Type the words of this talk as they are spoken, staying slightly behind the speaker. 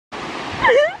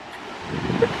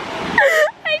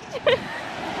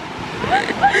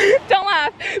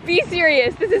be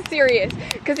serious. This is serious.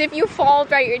 Because if you fall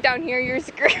right down here, you're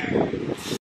screwed.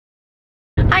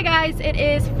 Hi guys, it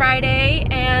is Friday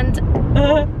and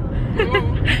my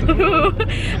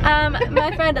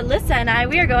friend Alyssa and I,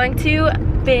 we are going to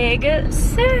Big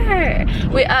Sur.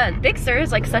 Big Sur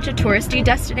is like such a touristy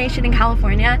destination in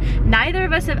California. Neither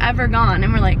of us have ever gone,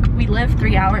 and we're like, we live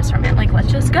 3 hours from it, like let's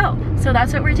just go. So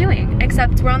that's what we're doing,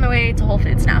 except we're on the way to Whole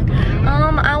Foods now.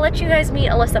 I'll let you guys meet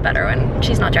Alyssa better when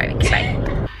she's not driving. Bye.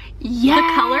 Yeah, the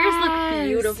colors look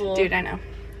beautiful. Dude, I know.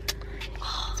 It's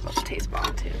supposed to taste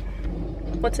bomb too.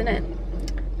 What's in it?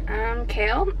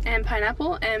 Kale and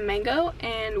pineapple and mango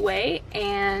and whey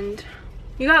and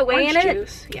you got whey in it?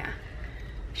 Juice. Yeah.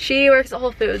 She works at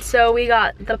Whole Foods, so we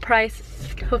got the price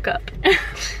hookup.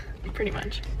 Pretty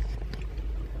much.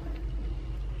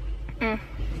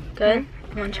 Good.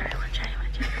 One try.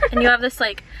 And you have this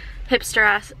like hipster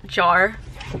ass jar.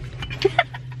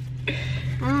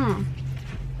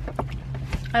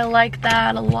 I like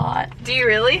that a lot. Do you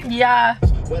really? Yeah.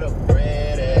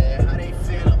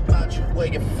 Where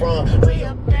you from? Where you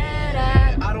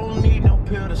at? I don't need no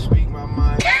pill to speak my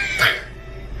mind.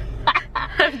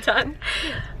 I'm done.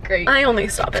 Great. I only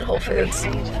stop at Whole Foods. I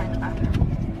need to find the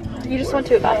bathroom. You just went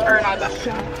to a bathroom? Or not a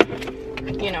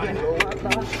bathroom. You know what I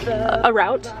mean. A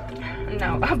route?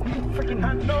 No.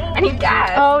 I need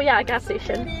gas. Oh yeah, a gas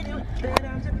station.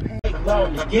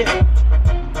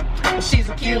 She's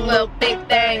a cute little big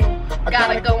thing.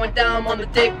 Got her going down on the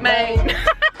dick man.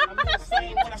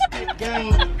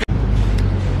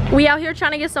 We out here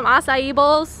trying to get some acai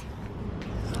bowls.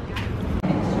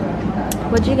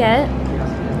 What'd you get?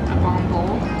 A bomb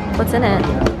bowl. What's in it?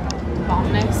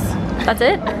 Bomb mix. That's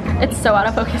it? It's so out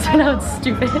of focus right now, it's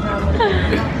stupid.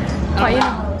 Why you?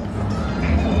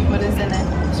 What is in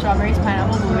it? Strawberries,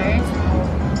 pineapple, blueberries,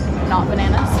 not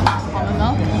bananas, almond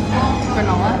milk,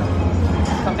 granola,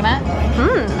 coconut.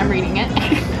 I'm reading it.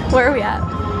 Where are we at?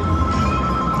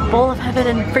 Bowl of Heaven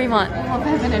in Fremont. Bowl of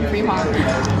Heaven in Fremont.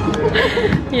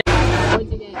 Yeah. What'd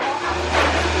you get? A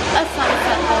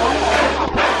sunset bowl.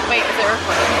 Wait, is it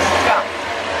recording? Yeah.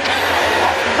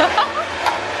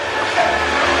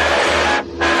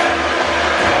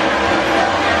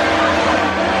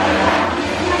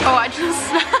 Oh, I just...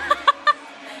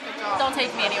 Don't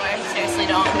take me anywhere. Seriously,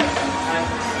 don't.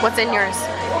 What's in yours?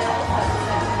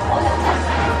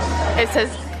 It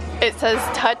says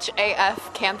touch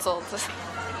AF canceled.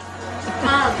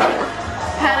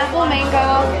 Pineapple,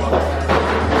 mango,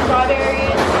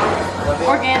 strawberries,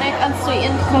 organic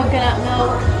unsweetened coconut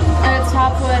milk, and it's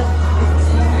topped with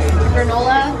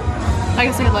granola. I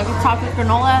guess I could look. It's topped with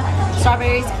granola,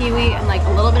 strawberries, kiwi, and like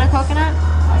a little bit of coconut,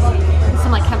 and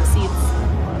some like hemp seeds.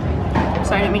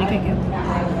 Sorry, I didn't mean to kick you.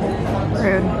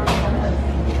 Rude.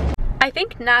 I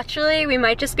think naturally we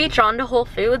might just be drawn to Whole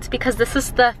Foods because this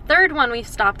is the third one we've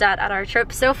stopped at our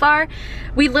trip so far.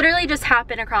 We literally just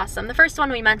happened across them. The first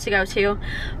one we meant to go to,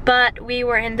 but we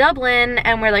were in Dublin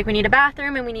and we're like, we need a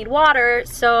bathroom and we need water,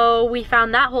 so we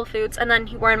found that Whole Foods, and then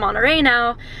we're in Monterey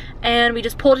now and we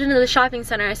just pulled into the shopping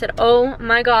center. I said, oh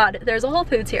my god, there's a Whole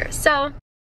Foods here. So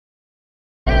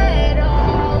it's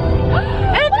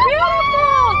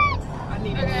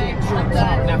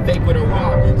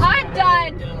beautiful! I'm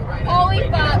done! Holy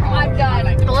fuck, I'm done.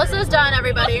 Alyssa's done,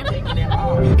 everybody.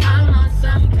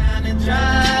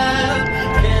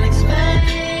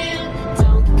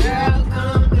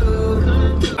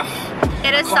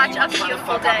 It is such a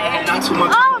beautiful day.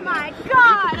 Oh my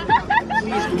god!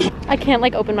 I can't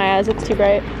like open my eyes, it's too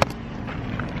bright.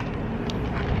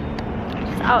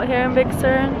 Just out here in Big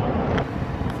Sur.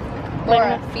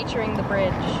 Laura, featuring the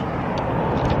bridge.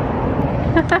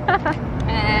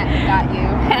 Got you.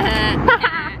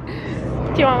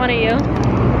 Do you want one of you?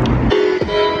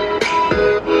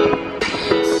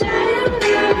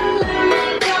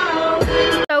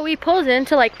 So we pulled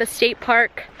into like the state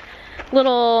park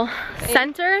little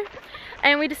center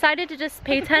and we decided to just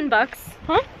pay 10 bucks.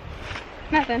 Huh?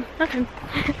 Nothing. Nothing.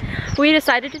 We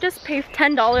decided to just pay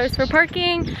 $10 for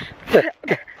parking.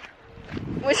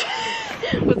 Was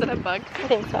it a bug? I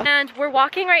think so. And we're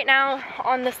walking right now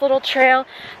on this little trail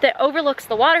that overlooks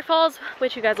the waterfalls,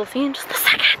 which you guys will see in just a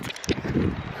second.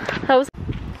 That was...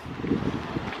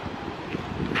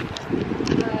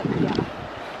 yeah.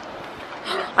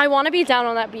 I want to be down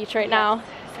on that beach right now.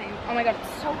 Same. Oh my god,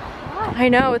 it's so hot. I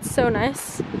know, it's so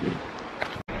nice.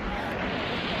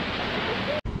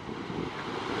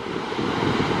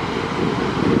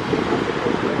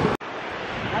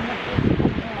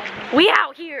 We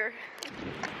out here.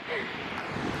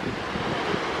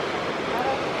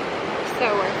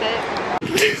 So worth it.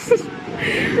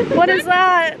 What is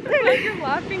that? Like you're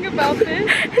laughing about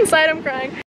this. Inside I'm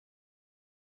crying.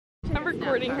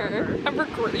 recording her. I'm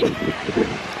recording.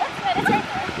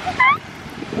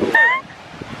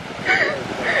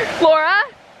 Laura,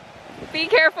 be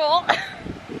careful.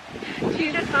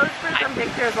 You should post for some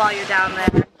pictures while you're down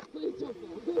there.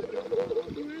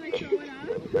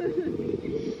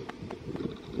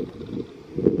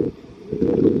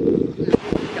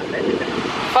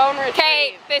 Phone retrieve.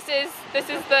 Okay, this is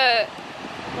the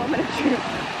moment of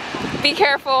truth. Be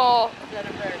careful.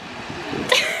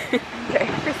 Okay,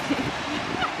 Christine.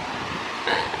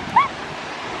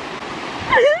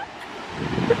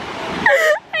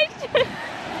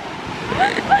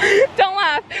 Don't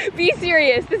laugh. Be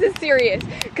serious. This is serious.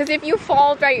 Because if you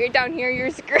fall right down here,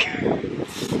 you're screwed.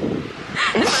 It's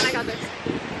fine, I got this.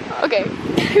 Okay,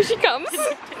 here she comes.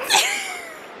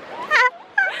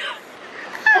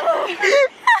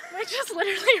 I just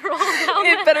literally rolled down.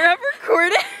 It better have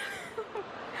recorded.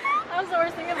 That was the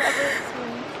worst thing I've ever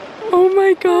seen. Oh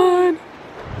my god.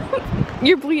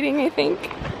 You're bleeding, I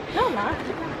think. No, I'm not.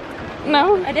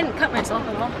 No? I didn't cut myself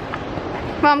at all.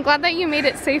 Well, I'm glad that you made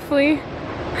it safely.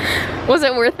 Was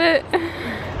it worth it?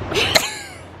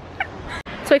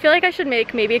 So I feel like I should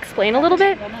maybe explain a little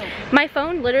bit. My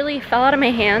phone literally fell out of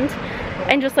my hand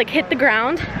and just like hit the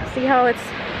ground. See how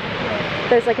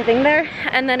there's like a thing there?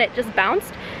 And then it just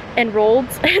bounced and rolled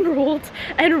and rolled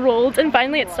and rolled and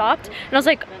finally it stopped. And I was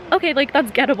like, okay, like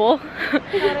that's gettable.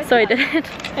 So I did it.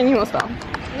 And you almost fell.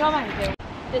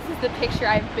 This is the picture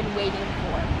I've been waiting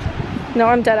for. No,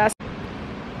 I'm dead ass.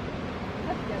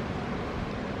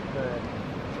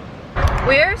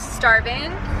 We're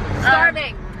starving.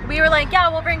 We were like, yeah,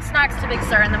 we'll bring snacks to Big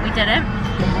Sur, and then we didn't.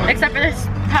 Except for this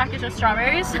package of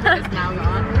strawberries. It's now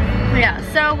gone. Yeah,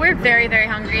 so we're very, very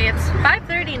hungry. It's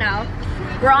 5:30 now.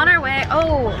 We're on our way.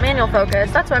 Oh, manual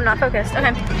focus. That's why I'm not focused.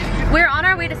 Okay. We're on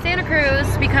our way to Santa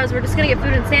Cruz because we're just gonna get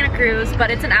food in Santa Cruz, but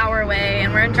it's an hour away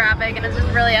and we're in traffic and it's just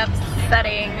really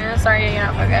upsetting. Sorry you're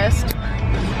not focused.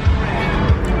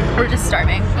 We're just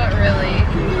starving. But really.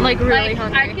 Like really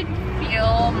hungry. I can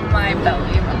feel my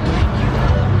belly rumbling.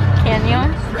 Can you?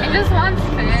 It just wants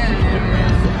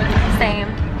food. Same.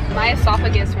 My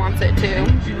esophagus wants it too.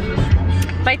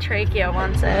 My trachea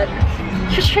wants it.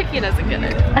 Your trachea doesn't get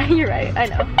it. You're right, I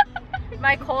know.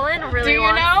 My colon really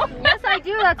wants. Do you know? Yes, I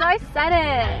do. That's why I said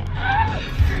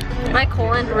it. My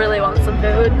colon really wants some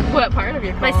food. What part of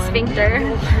your colon? My sphincter.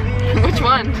 Which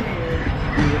one?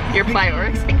 Your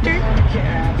pyloric sphincter?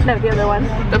 No, the other one.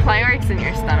 The pyloric's in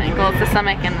your stomach. Well, it's the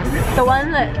stomach and the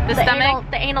one that the stomach.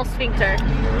 The anal sphincter.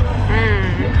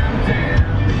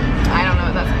 I don't know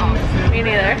what that's called. Me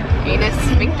neither. Anus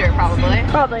sphincter, probably.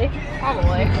 Probably.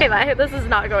 Okay, bye. This is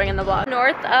not going in the vlog.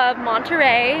 North of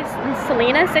Monterey,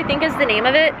 Salinas, I think is the name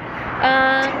of it.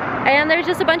 And there's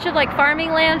just a bunch of like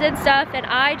farming land and stuff, and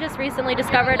I just recently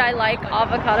discovered I like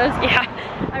avocados. Yeah,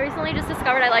 I recently just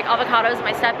discovered I like avocados.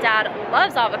 My stepdad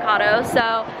loves avocados,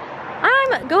 so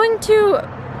I'm going to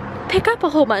pick up a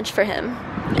whole bunch for him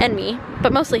and me,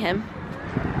 but mostly him,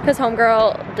 because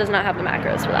homegirl does not have the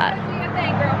macros for that.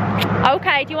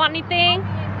 Okay, do you want anything?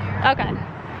 Okay.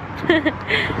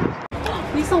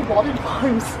 We sell Walden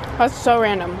Farms. That's so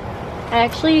random. I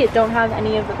actually don't have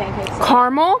any of the pancakes.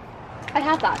 Caramel? I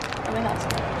have that at my house.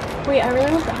 Wait, I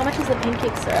really want how much is the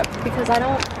pancake syrup? Because I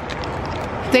don't...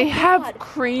 They have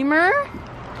creamer?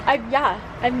 Yeah,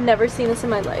 I've never seen this in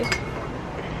my life.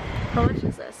 How much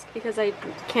is this? Because I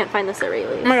can't find this at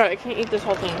Rayleigh's. Oh my god, I can't eat this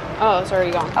whole thing. Oh, it's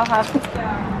already gone. I'll have...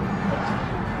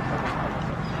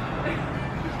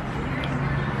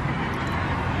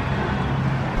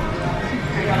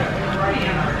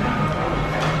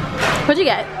 What'd you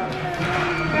get?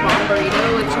 Long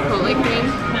burrito with chipotle cream.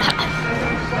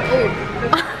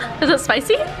 Is it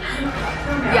spicy?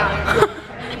 Yeah.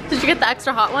 Did you get the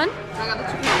extra hot one? I got the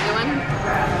chipotle one.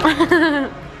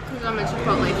 Because I'm a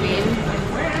chipotle fan.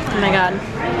 Oh my god.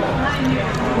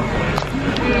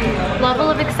 Level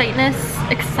of excitedness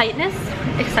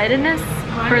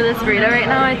for this burrito right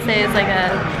now, I'd say is like a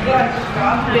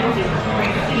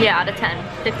 50. Yeah, out of 10.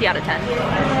 50 out of 10.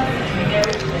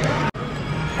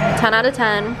 10 out of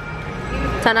 10.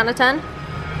 10 out of 10?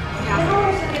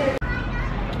 Yeah.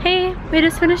 Hey, we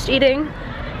just finished eating.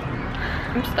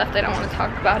 I'm stuffed, I don't want to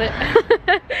talk about it.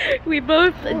 We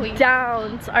both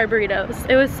downed our burritos.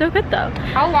 It was so good though.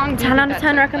 How long did 10 out of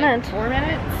 10 recommend. Like 4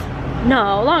 minutes?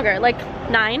 No, longer, like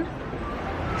 9.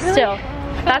 Really? Still.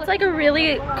 That's like a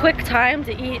really quick time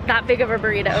to eat that big of a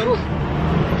burrito.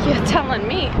 You're telling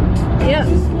me. Yeah.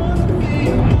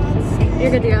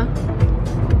 You're good to go.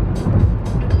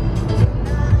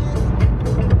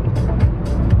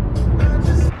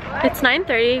 It's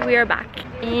 9:30. We are back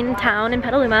in town in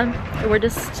Petaluma. We're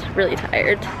just really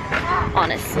tired,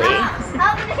 honestly.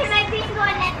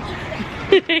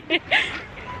 When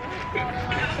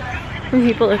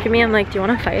people look at me, I'm like, do you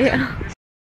want to fight?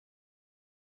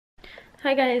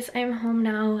 Hi guys, I'm home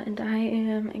now and I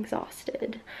am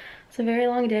exhausted. It's a very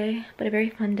long day, but a very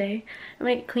fun day. I'm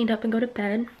gonna get cleaned up and go to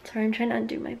bed. Sorry, I'm trying to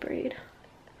undo my braid.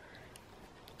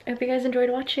 I hope you guys enjoyed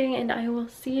watching and I will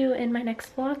see you in my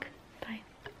next vlog.